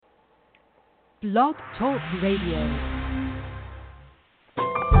Blog Talk Radio.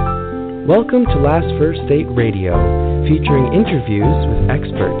 Welcome to Last First Date Radio, featuring interviews with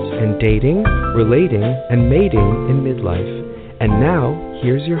experts in dating, relating, and mating in midlife. And now,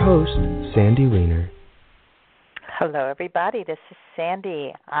 here's your host, Sandy Weiner. Hello, everybody. This is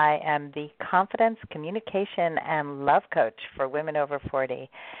Sandy. I am the confidence, communication, and love coach for women over 40.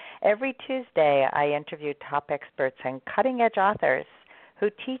 Every Tuesday, I interview top experts and cutting-edge authors who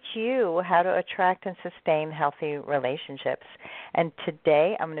teach you how to attract and sustain healthy relationships. And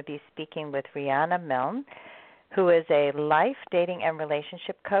today I'm going to be speaking with Rihanna Milne, who is a life, dating, and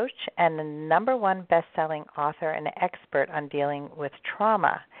relationship coach and the #1 best-selling author and expert on dealing with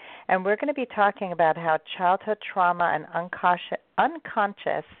trauma. And we're going to be talking about how childhood trauma and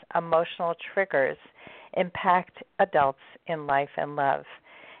unconscious emotional triggers impact adults in life and love.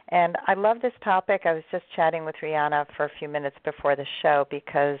 And I love this topic. I was just chatting with Rihanna for a few minutes before the show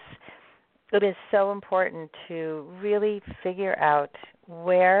because it is so important to really figure out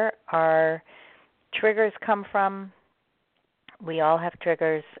where our triggers come from. We all have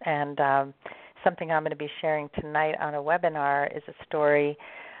triggers, and something I'm going to be sharing tonight on a webinar is a story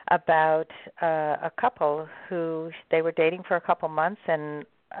about a couple who they were dating for a couple months, and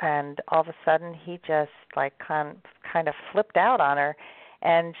all of a sudden he just like kind of flipped out on her.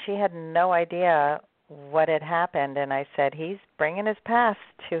 And she had no idea what had happened. And I said, he's bringing his past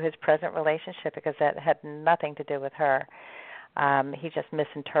to his present relationship because that had nothing to do with her. He just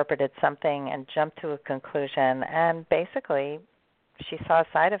misinterpreted something and jumped to a conclusion. And basically, she saw a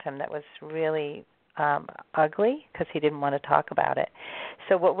side of him that was really ugly because he didn't want to talk about it.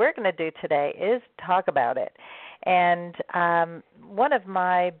 So what we're going to do today is talk about it. And one of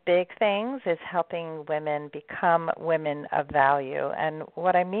my big things is helping women become women of value. And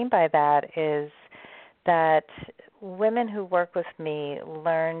what I mean by that is that women who work with me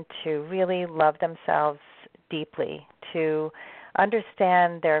learn to really love themselves deeply, to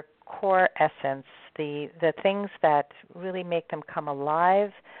understand their core essence, the things that really make them come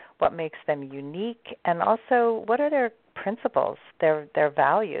alive, what makes them unique, and also what are their principles, their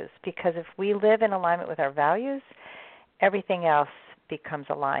values. Because if we live in alignment with our values, everything else becomes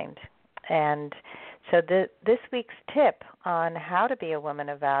aligned. And so this week's tip on how to be a woman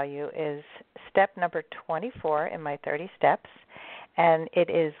of value is step number 24 in my 30 steps, and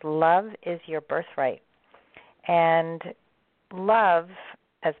it is love is your birthright. And love,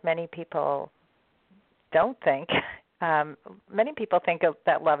 as many people don't think, many people think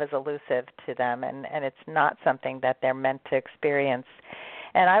that love is elusive to them, and it's not something that they're meant to experience.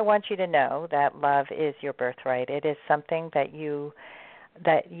 And I want you to know that love is your birthright. It is something that you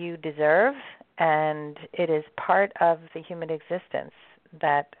deserve, and it is part of the human existence,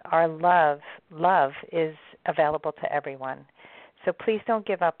 that our love is available to everyone. So please don't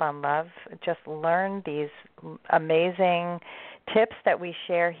give up on love. Just learn these amazing tips that we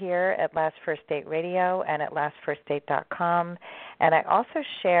share here at Last First Date Radio and at lastfirstdate.com. And I also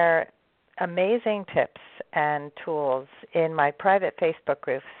share amazing tips and tools in my private Facebook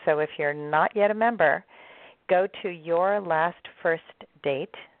group. So if you're not yet a member, go to Your Last First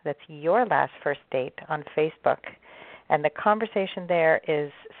Date. That's Your Last First Date on Facebook. And the conversation there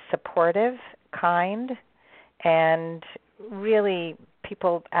is supportive, kind, and really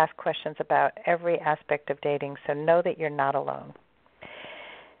people ask questions about every aspect of dating, so know that you're not alone.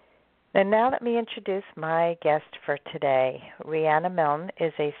 And now let me introduce my guest for today. Rihanna Milne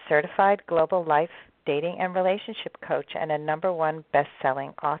is a certified global life, dating, and relationship coach and a #1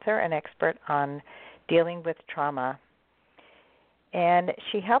 best-selling author and expert on dealing with trauma. And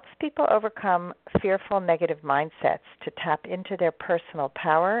she helps people overcome fearful negative mindsets to tap into their personal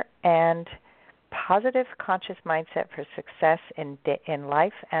power and positive conscious mindset for success in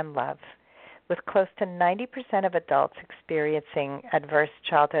life and love. With close to 90% of adults experiencing adverse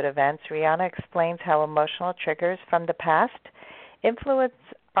childhood events, Rihanna explains how emotional triggers from the past influence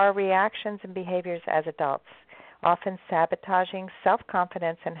our reactions and behaviors as adults, often sabotaging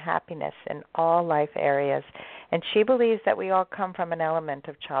self-confidence and happiness in all life areas. And she believes that we all come from an element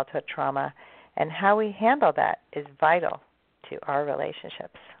of childhood trauma, and how we handle that is vital to our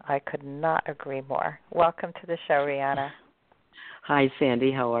relationships. I could not agree more. Welcome to the show, Rihanna. Hi,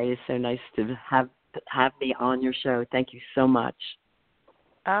 Sandy. How are you? So nice to have me on your show. Thank you so much.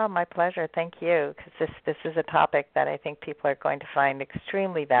 Oh, my pleasure. Thank you, because this is a topic that I think people are going to find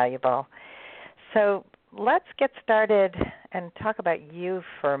extremely valuable. So let's get started and talk about you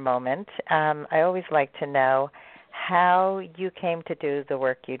for a moment. I always like to know how you came to do the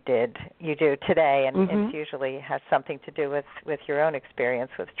work you do today, and it usually has something to do with your own experience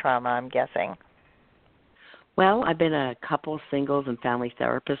with trauma, I'm guessing. Well, I've been a couple singles and family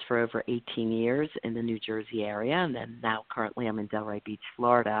therapist for over 18 years in the New Jersey area, and then now currently I'm in Delray Beach,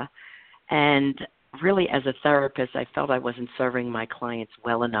 Florida. And really, as a therapist, I felt I wasn't serving my clients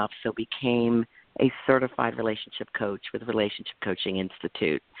well enough, so became a certified relationship coach with Relationship Coaching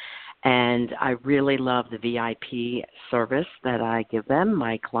Institute. And I really love the VIP service that I give them.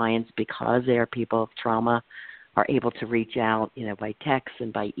 My clients, because they are people of trauma, are able to reach out, by text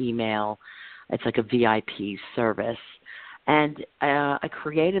and by email. It's like a VIP service. And I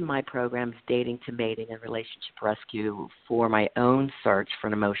created my programs, Dating to Mating and Relationship Rescue, for my own search for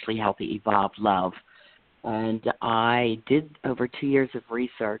an emotionally healthy, evolved love. And I did over 2 years of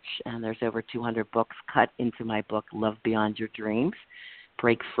research, and there's over 200 books cut into my book, Love Beyond Your Dreams,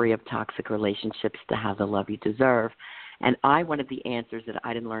 Break Free of Toxic Relationships to Have the Love You Deserve. And I wanted the answers that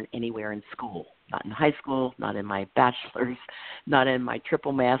I didn't learn anywhere in school, not in high school, not in my bachelor's, not in my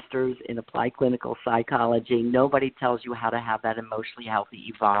triple master's in applied clinical psychology. Nobody tells you how to have that emotionally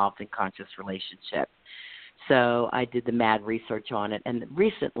healthy, evolved, and conscious relationship. So I did the mad research on it. And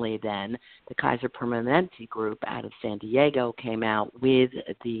recently then, the Kaiser Permanente group out of San Diego came out with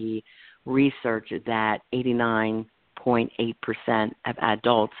the research that 89.8% of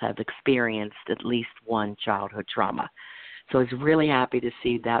adults have experienced at least one childhood trauma. So I was really happy to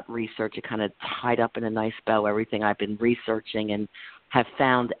see that research. It kind of tied up in a nice bow everything I've been researching and have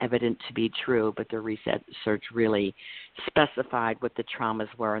found evident to be true, but the research really specified what the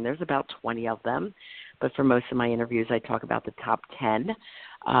traumas were. And there's about 20 of them. But for most of my interviews, I talk about the top 10.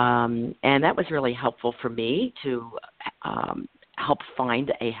 And that was really helpful for me to help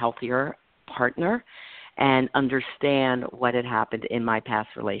find a healthier partner and understand what had happened in my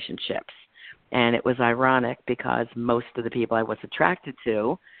past relationships. And it was ironic because most of the people I was attracted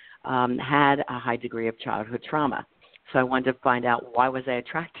to had a high degree of childhood trauma. So I wanted to find out, why was I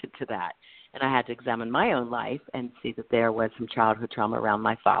attracted to that? And I had to examine my own life and see that there was some childhood trauma around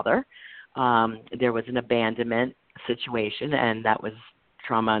my father. There was an abandonment situation, and that was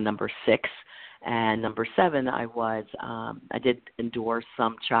trauma number 6. And number 7, I did endure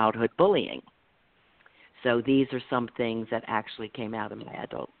some childhood bullying. So these are some things that actually came out of my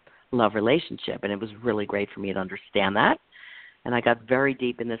adult love relationship, and it was really great for me to understand that. And I got very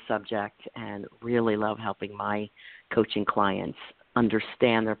deep in this subject and really love helping my coaching clients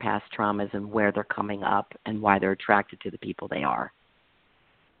understand their past traumas and where they're coming up and why they're attracted to the people they are.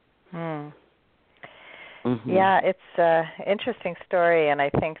 Yeah, it's an interesting story, and I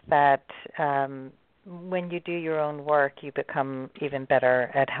think that when you do your own work, you become even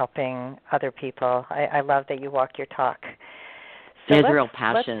better at helping other people. I love that you walk your talk. So there's a real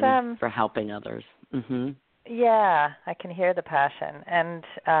passion for helping others. Yeah, I can hear the passion. And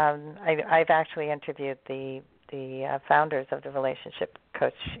I've actually interviewed the founders of the Relationship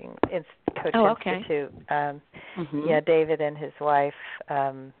Coaching Institute. Yeah, David and his wife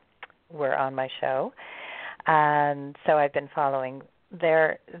were on my show. And so I've been following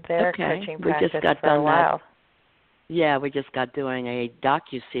their coaching practice for a while. Yeah, we just got doing a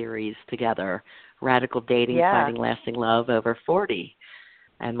docuseries together, Radical Dating, Finding Lasting Love Over 40.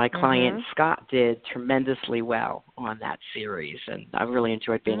 And my client, Scott, did tremendously well on that series, and I really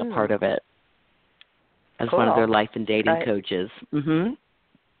enjoyed being a part of it as one of their life and dating coaches.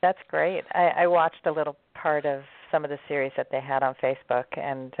 That's great. I watched a little part of some of the series that they had on Facebook,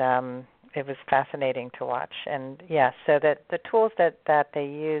 and it was fascinating to watch. And, so that the tools that they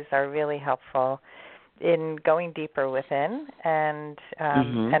use are really helpful in going deeper within, and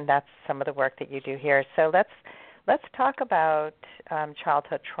that's some of the work that you do here. So let's talk about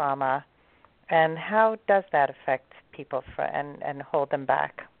childhood trauma and how does that affect people and hold them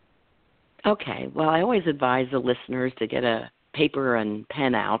back. Okay. Well, I always advise the listeners to get a paper and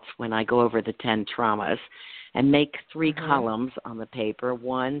pen out when I go over the 10 traumas and make 3 columns on the paper.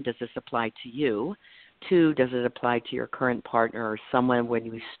 1, does this apply to you? 2, does it apply to your current partner or someone when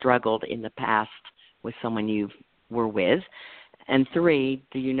you struggled in the past with someone you were with? And 3,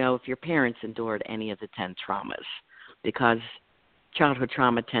 do you know if your parents endured any of the 10 traumas? Because childhood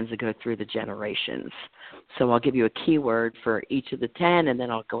trauma tends to go through the generations. So I'll give you a keyword for each of the 10, and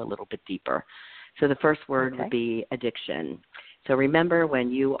then I'll go a little bit deeper. So the first word would be addiction. So remember, when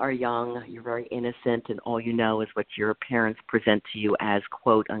you are young, you're very innocent, and all you know is what your parents present to you as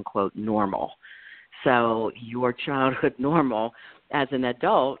quote-unquote normal. So your childhood normal, as an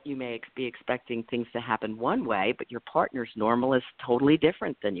adult, you may be expecting things to happen one way, but your partner's normal is totally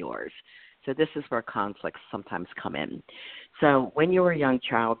different than yours. So this is where conflicts sometimes come in. So when you were a young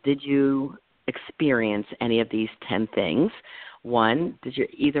child, did you experience any of these 10 things? 1, did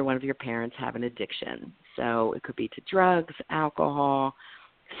either one of your parents have an addiction? So it could be to drugs, alcohol,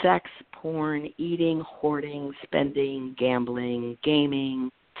 Sex, porn, eating, hoarding, spending, gambling,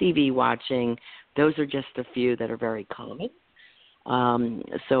 gaming, TV watching, those are just a few that are very common.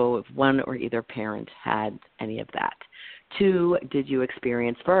 So if one or either parent had any of that. 2, did you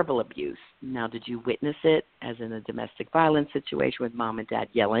experience verbal abuse? Now, did you witness it, as in a domestic violence situation with mom and dad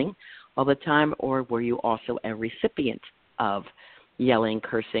yelling all the time, or were you also a recipient of yelling,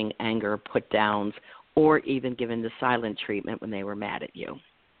 cursing, anger, put-downs, or even given the silent treatment when they were mad at you?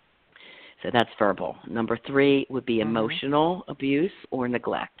 So that's verbal. Number 3 would be emotional abuse or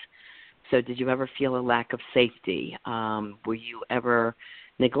neglect. So did you ever feel a lack of safety? Were you ever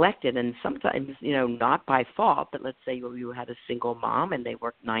neglected? And sometimes, not by fault, but let's say you had a single mom and they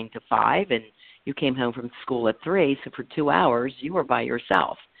worked 9 to 5 and you came home from school at 3, so for 2 hours you were by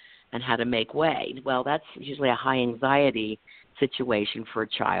yourself and had to make way. Well, that's usually a high anxiety situation for a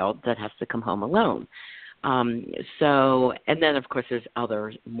child that has to come home alone. And then, of course, there's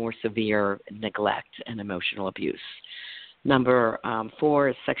other more severe neglect and emotional abuse. Number 4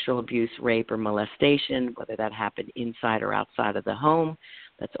 is sexual abuse, rape, or molestation, whether that happened inside or outside of the home.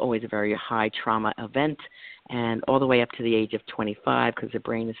 That's always a very high trauma event, and all the way up to the age of 25, because the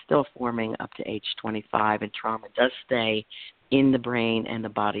brain is still forming up to age 25, and trauma does stay in the brain and the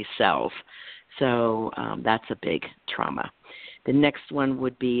body cells. So that's a big trauma. The next one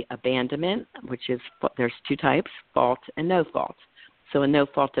would be abandonment, which is, there's 2 types, fault and no fault. So a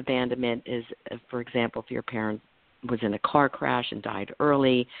no-fault abandonment is, for example, if your parent was in a car crash and died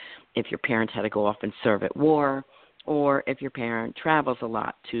early, if your parents had to go off and serve at war, or if your parent travels a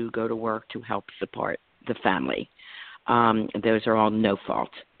lot to go to work to help support the family. Those are all no fault.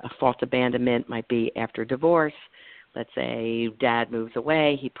 A fault abandonment might be after divorce. Let's say dad moves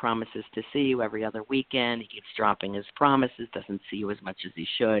away, he promises to see you every other weekend, he keeps dropping his promises, doesn't see you as much as he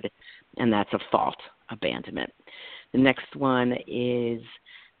should, and that's a fault abandonment. The next one is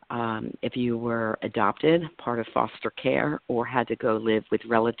if you were adopted, part of foster care, or had to go live with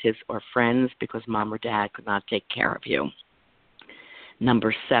relatives or friends because mom or dad could not take care of you.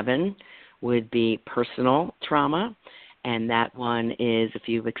 Number 7 would be personal trauma, and that one is if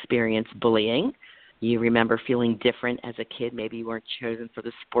you've experienced bullying. You remember feeling different as a kid. Maybe you weren't chosen for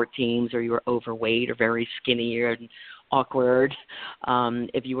the sport teams, or you were overweight or very skinny and awkward.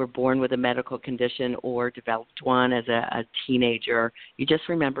 If you were born with a medical condition or developed one as a teenager, you just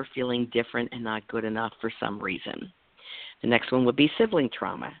remember feeling different and not good enough for some reason. The next one would be sibling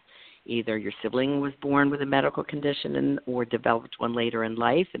trauma. Either your sibling was born with a medical condition or developed one later in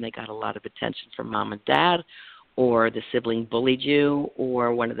life, and they got a lot of attention from mom and dad, or the sibling bullied you,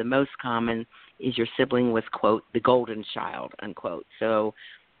 or one of the most common is your sibling was, quote, the golden child, unquote. So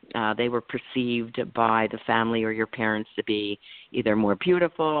they were perceived by the family or your parents to be either more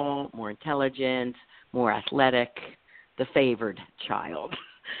beautiful, more intelligent, more athletic, the favored child,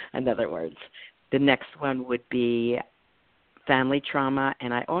 in other words. The next one would be family trauma,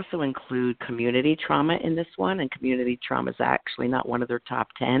 and I also include community trauma in this one, and community trauma is actually not one of their top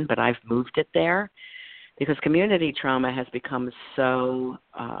 10, but I've moved it there. Because community trauma has become so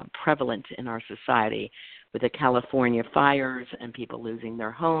prevalent in our society with the California fires and people losing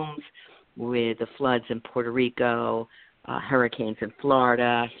their homes, with the floods in Puerto Rico, hurricanes in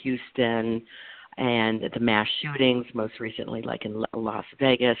Florida, Houston, and the mass shootings, most recently like in Las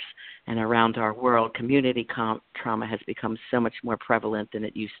Vegas and around our world. Community trauma has become so much more prevalent than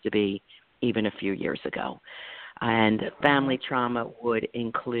it used to be even a few years ago. And family trauma would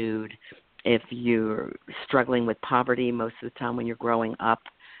include if you're struggling with poverty most of the time when you're growing up.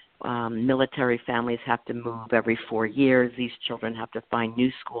 Military families have to move every 4 years. These children have to find new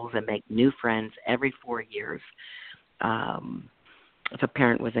schools and make new friends every 4 years. If a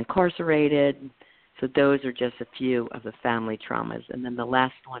parent was incarcerated. So those are just a few of the family traumas. And then the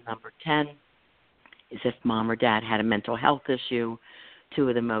last one, number 10, is if mom or dad had a mental health issue. 2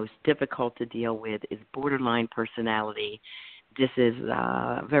 of the most difficult to deal with is borderline personality. This is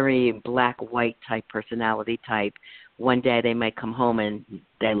a very black-white type personality type. One day they might come home and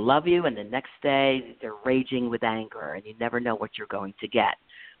they love you, and the next day they're raging with anger, and you never know what you're going to get.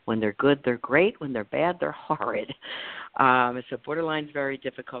 When they're good, they're great. When they're bad, they're horrid. So borderline is very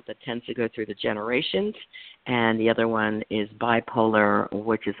difficult. That tends to go through the generations. And the other one is bipolar,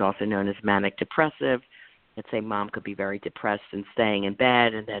 which is also known as manic depressive. Let's say mom could be very depressed and staying in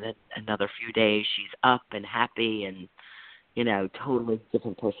bed, and then another few days she's up and happy and totally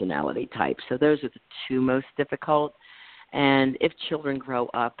different personality types. So those are the 2 most difficult. And if children grow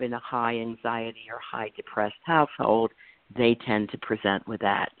up in a high anxiety or high depressed household, they tend to present with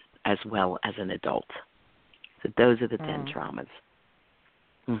that as well as an adult. So those are the 10 traumas.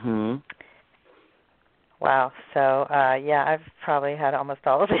 Wow. So, I've probably had almost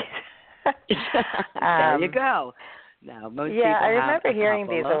all of these. There you go. Now, most people I have remember hearing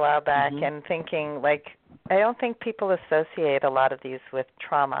these a while back mm-hmm. and thinking, like, I don't think people associate a lot of these with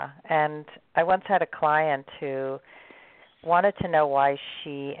trauma. And I once had a client who wanted to know why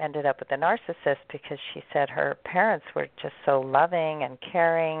she ended up with a narcissist, because she said her parents were just so loving and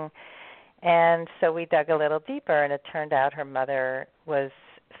caring. And so we dug a little deeper, and it turned out her mother was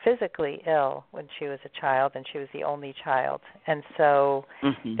physically ill when she was a child, and she was the only child. And so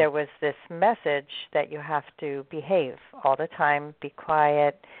mm-hmm. there was this message that you have to behave all the time, be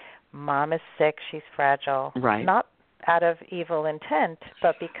quiet. Mom is sick, she's fragile. Right. Not out of evil intent,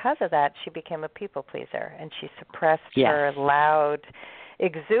 but because of that, she became a people pleaser, and she suppressed her loud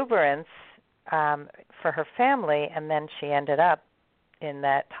exuberance for her family, and then she ended up in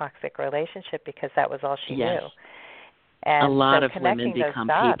that toxic relationship because that was all she knew. And a lot so of women become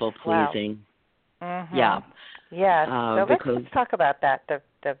people pleasing. Wow. Mm-hmm. Yeah. So let's talk about that.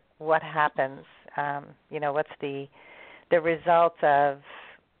 The what happens. What's the result of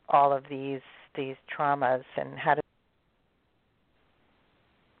all of these traumas, and how do.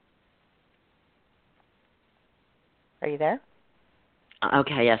 Are you there?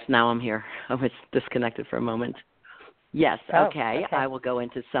 Okay. Yes. Now I'm here. I was disconnected for a moment. Yes. Okay. I will go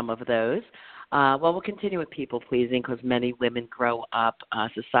into some of those. We'll continue with people-pleasing because many women grow up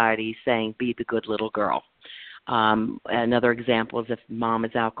society saying, be the good little girl. Another example is if mom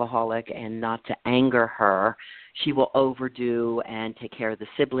is alcoholic, and not to anger her, she will overdo and take care of the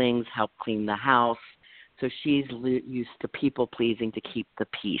siblings, help clean the house. So she's used to people-pleasing to keep the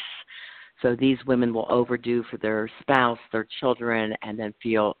peace. So these women will overdo for their spouse, their children, and then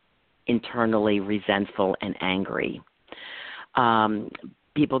feel internally resentful and angry.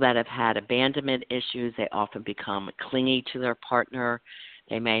 People that have had abandonment issues, they often become clingy to their partner.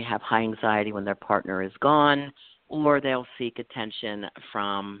 They may have high anxiety when their partner is gone, or they'll seek attention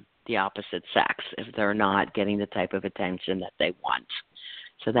from the opposite sex if they're not getting the type of attention that they want.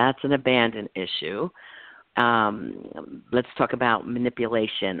 So that's an abandon issue. Let's talk about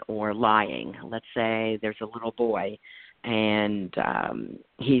manipulation or lying. Let's say there's a little boy, and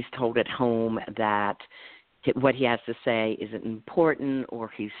he's told at home that what he has to say isn't important, or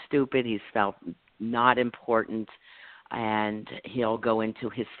he's stupid, he's felt not important, and he'll go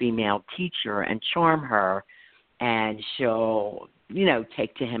into his female teacher and charm her, and she'll,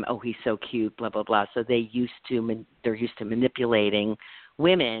 take to him, oh, he's so cute, blah, blah, blah. So they're used to manipulating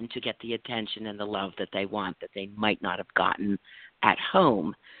women to get the attention and the love that they want that they might not have gotten at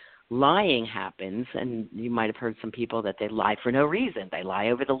home. Lying happens, and you might have heard some people that they lie for no reason. They lie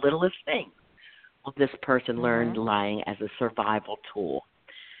over the littlest thing. Well, this person learned lying as a survival tool.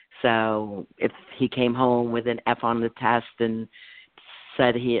 So if he came home with an F on the test and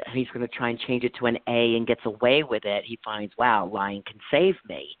said he's going to try and change it to an A and gets away with it, he finds, wow, lying can save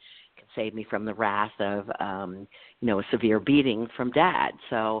me. It can save me from the wrath of, a severe beating from dad.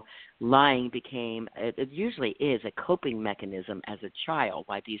 So lying became, it usually is a coping mechanism as a child,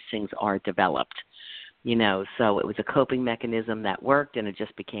 why these things are developed. So it was a coping mechanism that worked, and it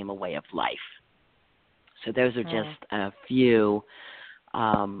just became a way of life. So those are just a few.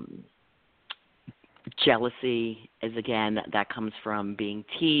 Jealousy is, again, that comes from being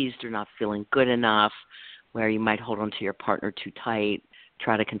teased or not feeling good enough, where you might hold on to your partner too tight,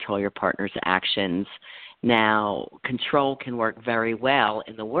 try to control your partner's actions. Now, control can work very well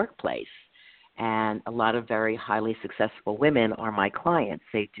in the workplace, and a lot of very highly successful women are my clients.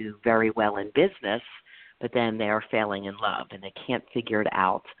 They do very well in business, but then they are failing in love, and they can't figure it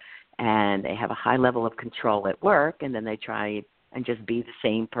out. And they have a high level of control at work, and then they try and just be the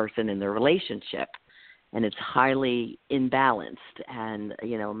same person in their relationship. And it's highly imbalanced. And,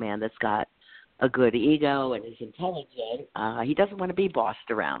 a man that's got a good ego and is intelligent, he doesn't want to be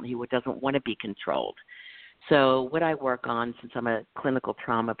bossed around. He doesn't want to be controlled. So what I work on, since I'm a clinical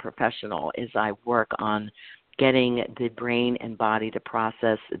trauma professional, is I work on getting the brain and body to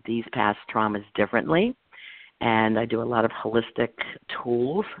process these past traumas differently. And I do a lot of holistic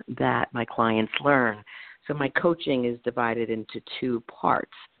tools that my clients learn. So my coaching is divided into two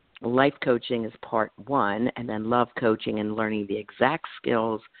parts. Life coaching is part one, and then love coaching and learning the exact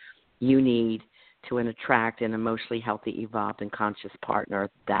skills you need to attract an emotionally healthy, evolved, and conscious partner.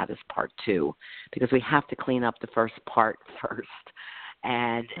 That is part two, because we have to clean up the first part first.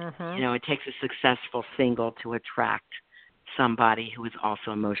 And, it takes a successful single to attract somebody who is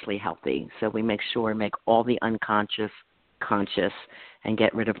also emotionally healthy. So we make sure we make all the unconscious conscious and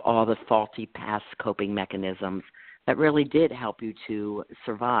get rid of all the faulty past coping mechanisms that really did help you to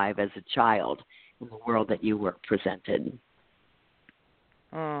survive as a child in the world that you were presented.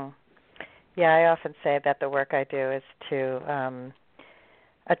 Yeah, I often say that the work I do is to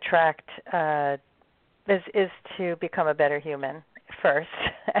attract is to become a better human first,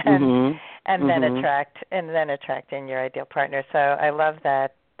 and then attract in your ideal partner. So I love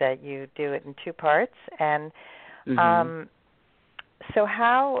that you do it in two parts. And so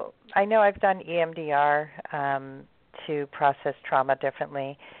how I know I've done EMDR to process trauma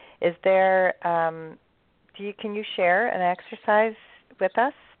differently. Is there can you share an exercise with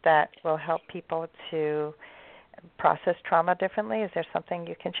us that will help people to process trauma differently? Is there something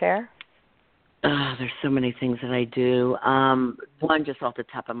you can share? There's so many things that I do. One just off the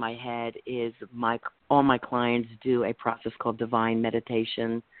top of my head is all my clients do a process called Divine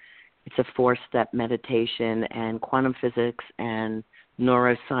Meditation. It's a 4-step meditation, and quantum physics and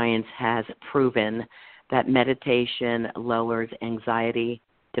neuroscience has proven that meditation lowers anxiety,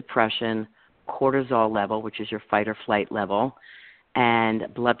 depression, cortisol level, which is your fight or flight level,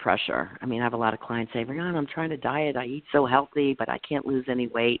 and blood pressure. I mean, I have a lot of clients say, Rihanna, I'm trying to diet. I eat so healthy, but I can't lose any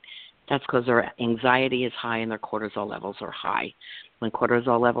weight. That's because their anxiety is high and their cortisol levels are high. When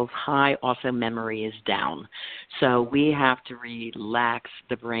cortisol levels high, also memory is down. So we have to relax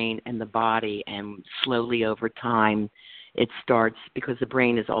the brain and the body, and slowly over time it starts, because the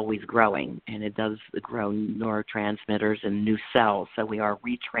brain is always growing, and it does grow neurotransmitters and new cells. So we are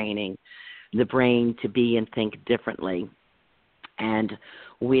retraining the brain to be and think differently. And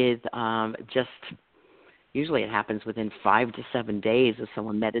with usually it happens within 5 to 7 days of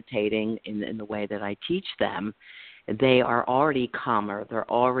someone meditating in the way that I teach them, they are already calmer. They're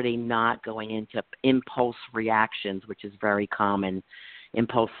already not going into impulse reactions, which is very common.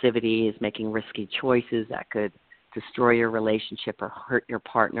 Impulsivity is making risky choices that could destroy your relationship or hurt your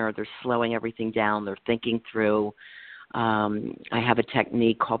partner. They're slowing everything down. They're thinking through. I have a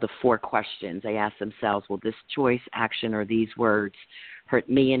technique called the 4 questions. They ask themselves, will this choice, action, or these words hurt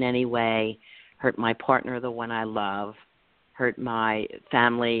me in any way, hurt my partner, the one I love, hurt my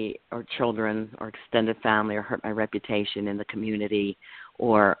family or children or extended family, or hurt my reputation in the community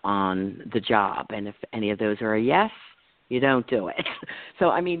or on the job? And if any of those are a yes, you don't do it. So,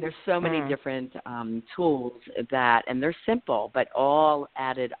 I mean, there's so many different tools that, and they're simple, but all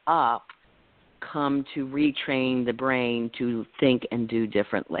added up come to retrain the brain to think and do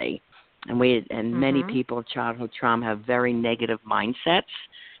differently. And many people with childhood trauma have very negative mindsets.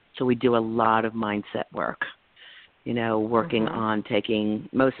 So we do a lot of mindset work, working on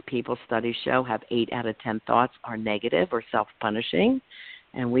most people, studies show, have 8 out of 10 thoughts are negative or self-punishing.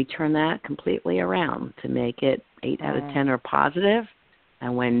 And we turn that completely around to make it 8 out of 10 are positive.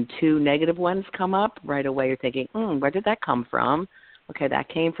 And when 2 negative ones come up, right away you're thinking, where did that come from? Okay, that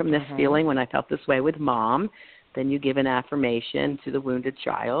came from this feeling when I felt this way with mom. Then you give an affirmation to the wounded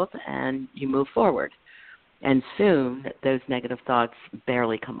child and you move forward. And soon those negative thoughts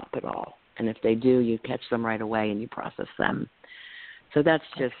barely come up at all. And if they do, you catch them right away and you process them. So that's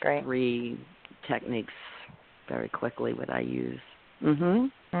just 3 techniques very quickly what I use.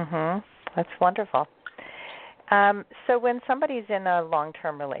 That's wonderful. So when somebody's in a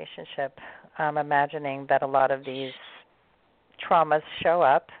long-term relationship, I'm imagining that a lot of these traumas show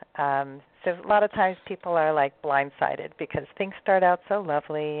up. So a lot of times people are like blindsided because things start out so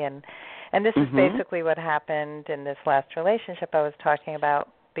lovely, and this is basically what happened in this last relationship I was talking about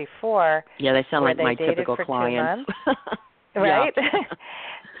before. Yeah, they sound like my typical clients. Right?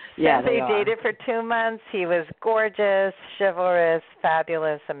 Yeah, they dated for 2 months. He was gorgeous, chivalrous,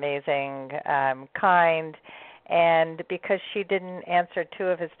 fabulous, amazing, kind. And because she didn't answer 2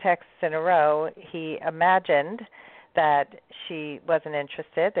 of his texts in a row, he imagined that she wasn't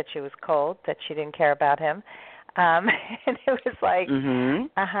interested, that she was cold, that she didn't care about him. And it was like,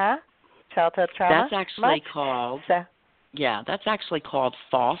 childhood trauma. That's actually called, that's actually called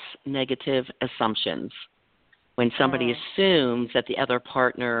false negative assumptions. When somebody assumes that the other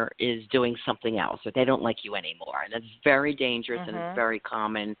partner is doing something else or they don't like you anymore. And that's very dangerous and it's very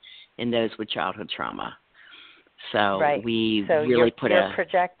common in those with childhood trauma. So we really you're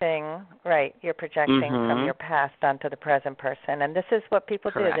projecting from your past onto the present person. And this is what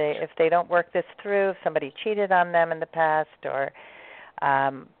people do. If they don't work this through, if somebody cheated on them in the past or,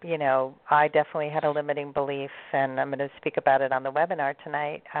 I definitely had a limiting belief, and I'm going to speak about it on the webinar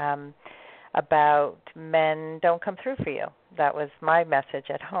tonight, about men don't come through for you. That was my message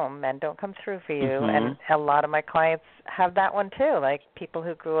at home. Men don't come through for you. And a lot of my clients have that one too, like people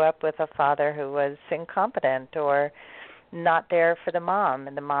who grew up with a father who was incompetent or not there for the mom,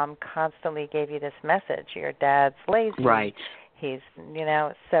 and the mom constantly gave you this message, your dad's lazy. Right. He's,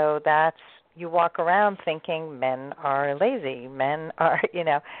 so that's, you walk around thinking men are lazy, men are,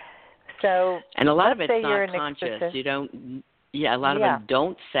 so. And a lot of it's not conscious. Yeah, a lot of them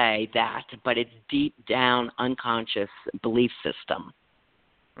don't say that, but it's deep down unconscious belief system.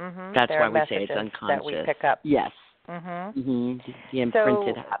 Mm-hmm. That's there why are we say it's messages unconscious. that we pick up. Yes. Mm-hmm. The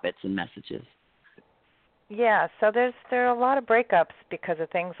imprinted habits and messages. Yeah, so there are a lot of breakups because of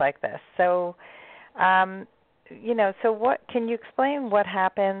things like this. So, so what can you explain what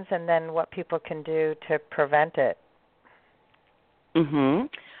happens and then what people can do to prevent it?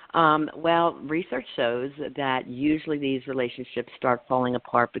 Well, research shows that usually these relationships start falling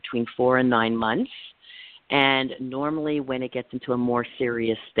apart between 4 and 9 months, and normally when it gets into a more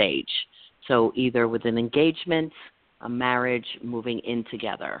serious stage. So either with an engagement, a marriage, moving in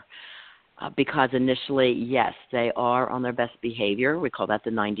together. Because initially, yes, they are on their best behavior. We call that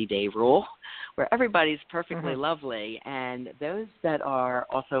the 90-day rule, where everybody's perfectly lovely. And those that are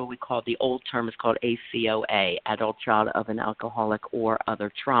also, we call the old term is called ACOA, Adult Child of an Alcoholic or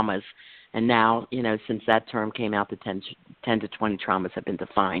Other Traumas. And now, since that term came out, the 10 to 20 traumas have been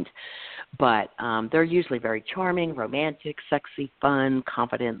defined. But they're usually very charming, romantic, sexy, fun,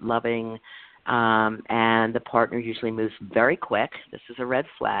 confident, loving, and the partner usually moves very quick. This is a red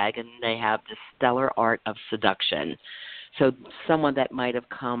flag, and they have the stellar art of seduction. So someone that might have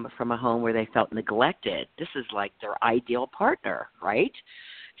come from a home where they felt neglected, this is like their ideal partner, right?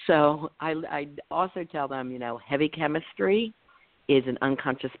 So I also tell them, heavy chemistry is an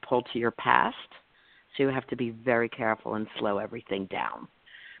unconscious pull to your past, so you have to be very careful and slow everything down.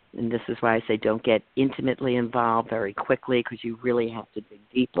 And this is why I say don't get intimately involved very quickly, because you really have to dig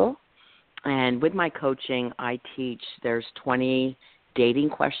deeper. And with my coaching, I teach there's 20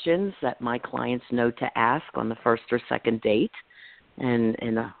 dating questions that my clients know to ask on the first or second date. And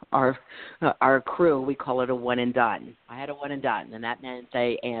in our crew, we call it a one and done. I had a one and done, and that meant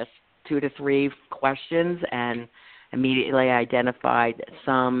they asked 2 to 3 questions and immediately identified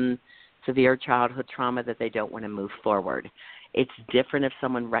some severe childhood trauma that they don't want to move forward. It's different if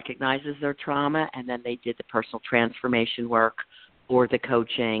someone recognizes their trauma and then they did the personal transformation work or the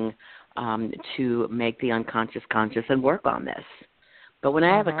coaching to make the unconscious conscious and work on this. But when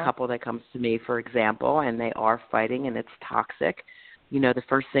I have a couple that comes to me, for example, and they are fighting and it's toxic, the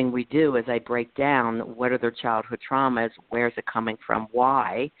first thing we do is I break down what are their childhood traumas, where is it coming from,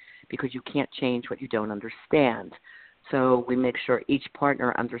 why, because you can't change what you don't understand. So we make sure each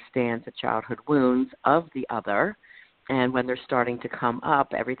partner understands the childhood wounds of the other, and when they're starting to come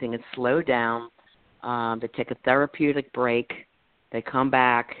up, everything is slowed down. They take a therapeutic break. They come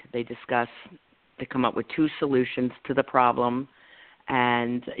back, they discuss, they come up with 2 solutions to the problem,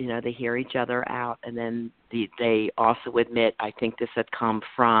 and, they hear each other out, and then they also admit, I think this had come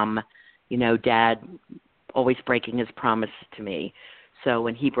from, Dad always breaking his promises to me. So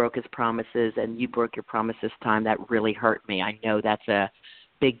when he broke his promises and you broke your promise this time, that really hurt me. I know that's a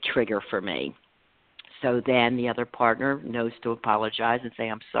big trigger for me. So then the other partner knows to apologize and say,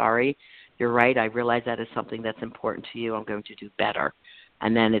 I'm sorry. You're right. I realize that is something that's important to you. I'm going to do better.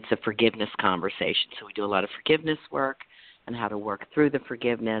 And then it's a forgiveness conversation. So we do a lot of forgiveness work and how to work through the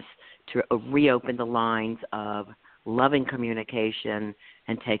forgiveness to reopen the lines of loving communication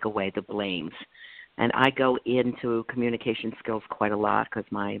and take away the blames. And I go into communication skills quite a lot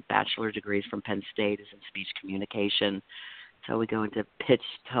because my bachelor degree is from Penn State, is in speech communication. So we go into pitch,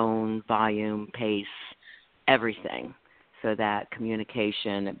 tone, volume, pace, everything, so that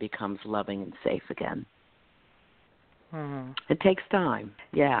communication becomes loving and safe again. It takes time,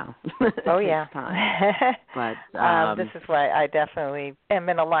 yeah. Oh, yeah. Time. But this is why I definitely am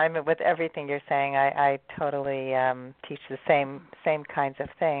in alignment with everything you're saying. I totally teach the same kinds of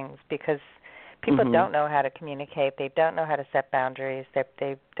things because people don't know how to communicate. They don't know how to set boundaries.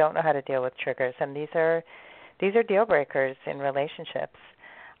 They don't know how to deal with triggers, and these are deal breakers in relationships.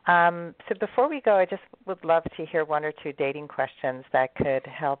 So before we go, I just would love to hear 1 or 2 dating questions that could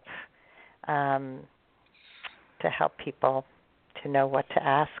help to help people to know what to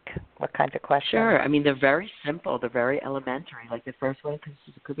ask, what kinds of questions. Sure. I mean, they're very simple. They're very elementary. Like the first one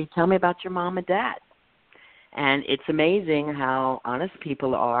could be, tell me about your mom and dad. And it's amazing how honest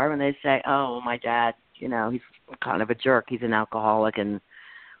people are when they say, oh, my dad, he's kind of a jerk. He's an alcoholic and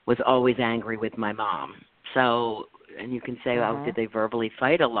was always angry with my mom. So, and you can say, well, did they verbally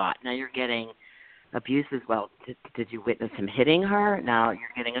fight a lot? Now you're getting abuse as well. Did you witness him hitting her? Now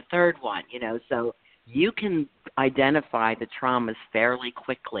you're getting a third one, So you can identify the traumas fairly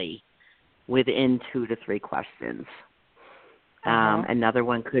quickly within 2 to 3 questions. Another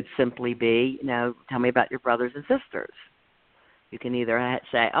one could simply be, tell me about your brothers and sisters. You can either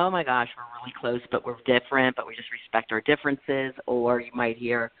say, oh, my gosh, we're really close, but we're different, but we just respect our differences. Or you might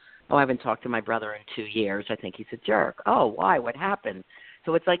hear, oh, I haven't talked to my brother in 2 years. I think he's a jerk. Oh, why? What happened?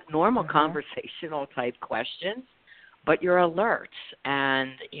 So it's like normal conversational type questions. but you're alert.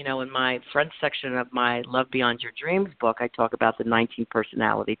 And, in my front section of my Love Beyond Your Dreams book, I talk about the 19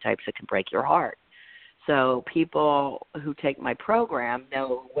 personality types that can break your heart. So people who take my program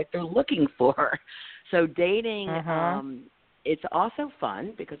know what they're looking for. So dating, it's also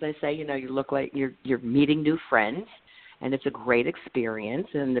fun because I say, you look like you're meeting new friends, and it's a great experience,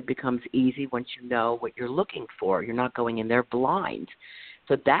 and it becomes easy once you know what you're looking for. You're not going in there blind.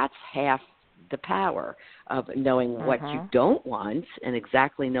 So that's half the power of knowing what you don't want and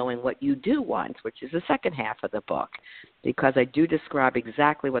exactly knowing what you do want, which is the second half of the book, because I do describe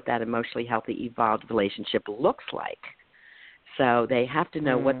exactly what that emotionally healthy, evolved relationship looks like. So they have to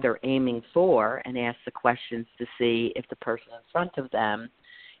know what they're aiming for and ask the questions to see if the person in front of them,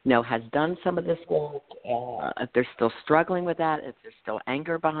 has done some of this work, if they're still struggling with that, if there's still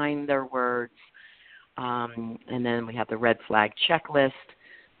anger behind their words. And then we have the red flag checklist,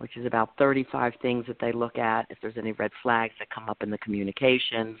 which is about 35 things that they look at, if there's any red flags that come up in the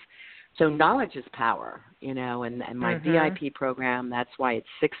communications. So knowledge is power, and my VIP program, that's why it's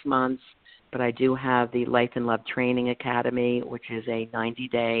 6 months, but I do have the Life and Love Training Academy, which is a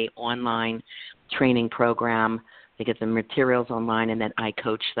 90-day online training program. They get the materials online, and then I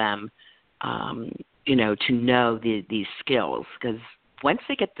coach them, to know these skills, because once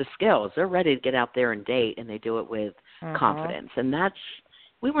they get the skills, they're ready to get out there and date, and they do it with confidence, and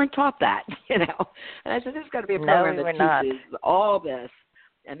we weren't taught that, And I said, there's got to be a program that teaches all this.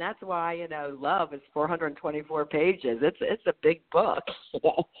 And that's why, Love is 424 pages. It's a big book.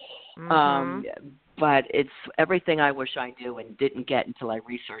 But it's everything I wish I knew and didn't get until I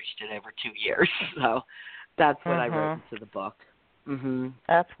researched it over 2 years. So that's what I wrote into the book.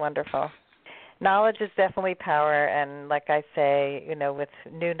 That's wonderful. Knowledge is definitely power. And like I say, with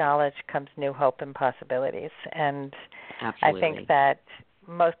new knowledge comes new hope and possibilities. And Absolutely. I think that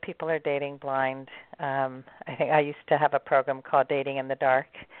most people are dating blind. I think I used to have a program called Dating in the Dark,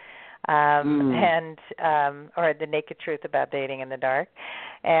 and or The Naked Truth About Dating in the Dark.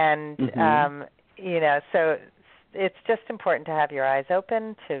 And, so it's just important to have your eyes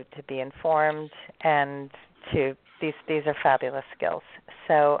open, to be informed, and these are fabulous skills.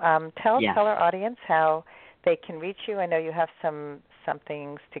 So tell our audience how they can reach you. I know you have some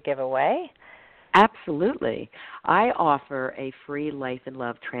things to give away. Absolutely. I offer a free Life and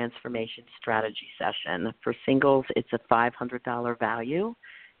Love Transformation Strategy session. For singles, it's a $500 value,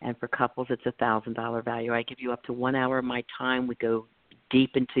 and for couples, it's a $1,000 value. I give you up to 1 hour of my time. We go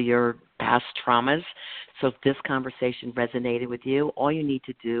deep into your past traumas. So if this conversation resonated with you, all you need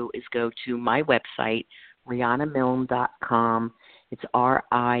to do is go to my website, RianaMilne.com. It's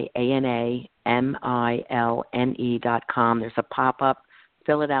RianaMilne.com. There's a pop-up.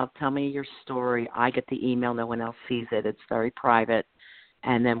 Fill it out. Tell me your story. I get the email. No one else sees it. It's very private.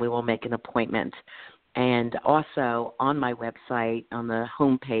 And then we will make an appointment. And also on my website, on the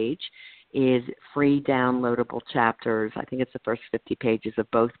home page, is free downloadable chapters. I think it's the first 50 pages of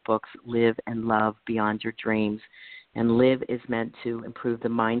both books, Live and Love Beyond Your Dreams. And Live is meant to improve the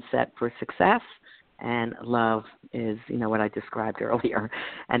mindset for success. And Love is, what I described earlier.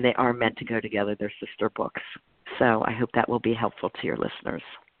 And they are meant to go together. They're sister books. So I hope that will be helpful to your listeners.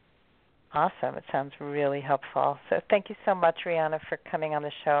 Awesome. It sounds really helpful. So thank you so much, Rihanna, for coming on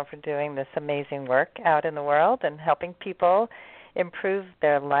the show and for doing this amazing work out in the world and helping people improve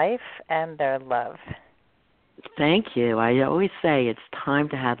their life and their love. Thank you. I always say it's time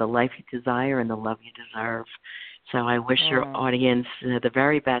to have the life you desire and the love you deserve. So I wish your audience the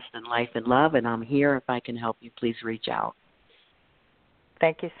very best in life and love, and I'm here if I can help you. Please reach out.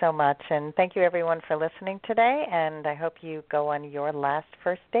 Thank you so much, and thank you everyone for listening today, and I hope you go on your last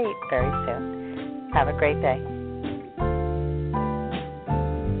first date very soon. Have a great day.